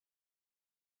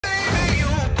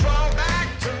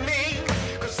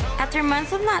After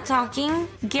months of not talking,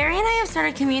 Gary and I have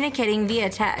started communicating via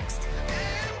text.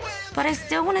 But I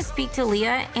still want to speak to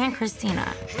Leah and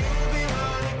Kristina.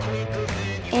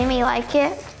 Amy like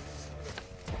it?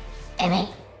 Amy.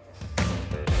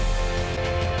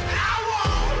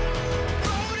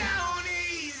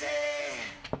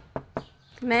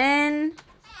 Come in.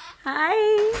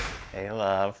 Hi. Hey,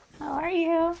 love. How are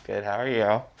you? Good, how are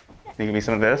you? Can you give me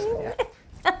some of this? Yeah.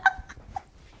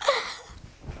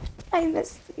 I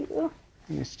missed you.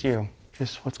 I missed you.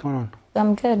 Just what's going on?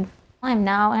 I'm good. I'm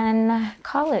now in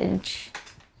college.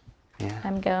 Yeah.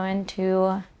 I'm going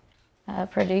to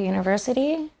Purdue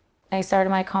University. I started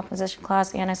my composition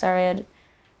class and I started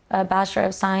a Bachelor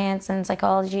of Science in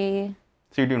Psychology.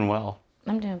 So you're doing well.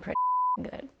 I'm doing pretty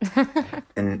good.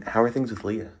 And how are things with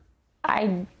Leah?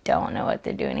 I don't know what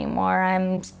to do anymore.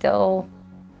 I'm still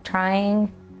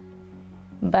trying,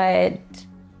 but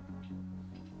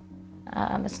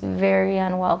it's very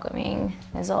unwelcoming,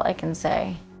 is all I can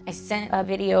say. I sent a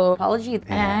video apology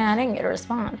and I didn't get a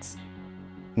response.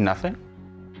 Nothing?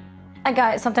 I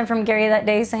got something from Gary that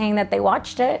day saying that they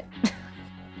watched it.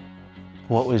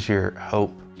 What was your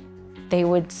hope? They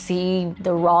would see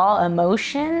the raw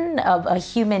emotion of a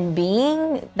human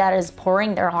being that is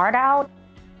pouring their heart out.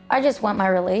 I just want my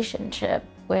relationship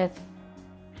with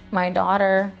my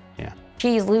daughter. Yeah.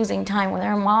 She's losing time with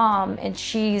her mom and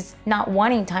she's not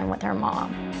wanting time with her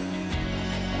mom.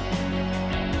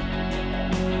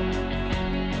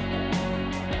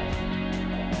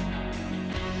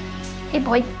 Hey,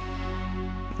 boy.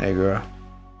 Hey, girl.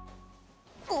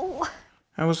 Ooh.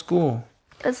 How was school?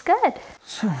 It was good.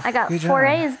 I got 4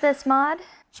 A's this mod.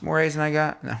 Some more A's than I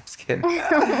got? No, just kidding.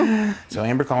 So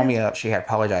Amber called me up. She had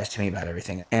apologized to me about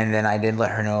everything. And then I did let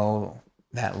her know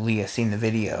that Leah seen the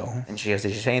video. And she goes,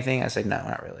 did she say anything? I said, no,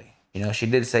 not really. You know, she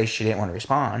did say she didn't want to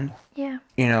respond. Yeah.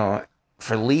 You know,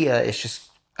 for Leah, it's just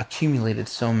accumulated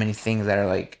so many things that are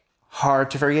like hard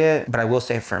to forget. But I will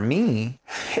say for me,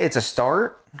 it's a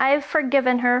start. I've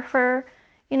forgiven her for,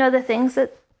 you know, the things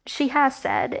that she has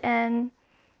said. And,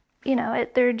 you know,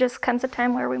 there just comes a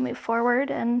time where we move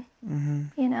forward and,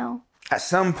 you know. At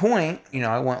some point, you know,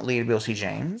 I want Leah to be able to see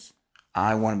James.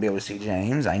 I want to be able to see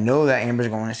James. I know that Amber's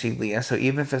going to see Leah. So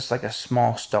even if it's like a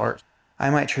small start, I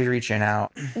might try reaching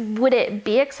out. Would it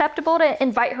be acceptable to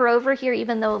invite her over here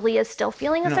even though Leah's still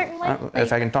feeling a certain way?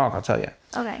 If I can talk, I'll tell you.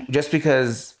 Okay. Just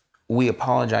because we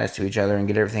apologize to each other and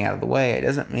get everything out of the way, it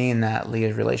doesn't mean that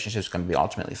Leah's relationship is going to be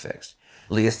ultimately fixed.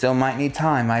 Leah still might need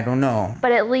time. I don't know.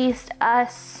 But at least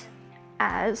us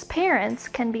as parents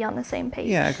can be on the same page.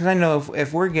 Yeah, because I know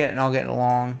if we're all getting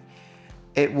along,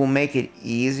 it will make it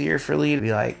easier for Leah to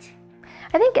be like.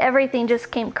 I think everything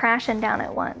just came crashing down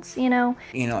at once, you know?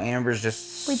 You know, Amber's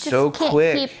just we just so can't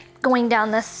quick. keep going down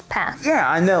this path. Yeah,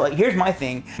 I know. Like, here's my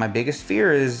thing. My biggest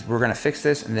fear is we're going to fix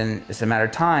this and then it's a matter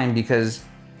of time, because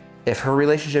if her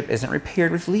relationship isn't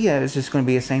repaired with Leah, it's just going to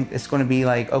be the same. It's going to be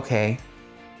like, okay,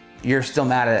 you're still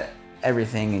mad at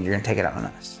everything and you're going to take it out on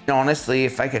us. And honestly,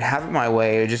 if I could have it my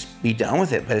way, I would just be done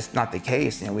with it, but it's not the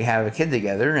case. You know, we have a kid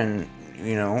together and,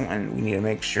 you know, and we need to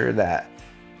make sure that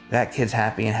that kid's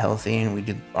happy and healthy and we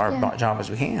do our job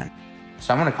as we can.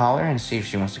 So I'm going to call her and see if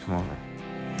she wants to come over.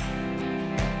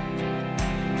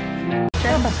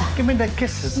 Give me the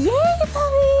kisses. Yay,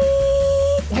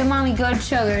 puppy! Give mommy good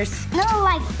sugars. No,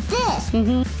 like this.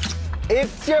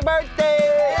 It's your birthday!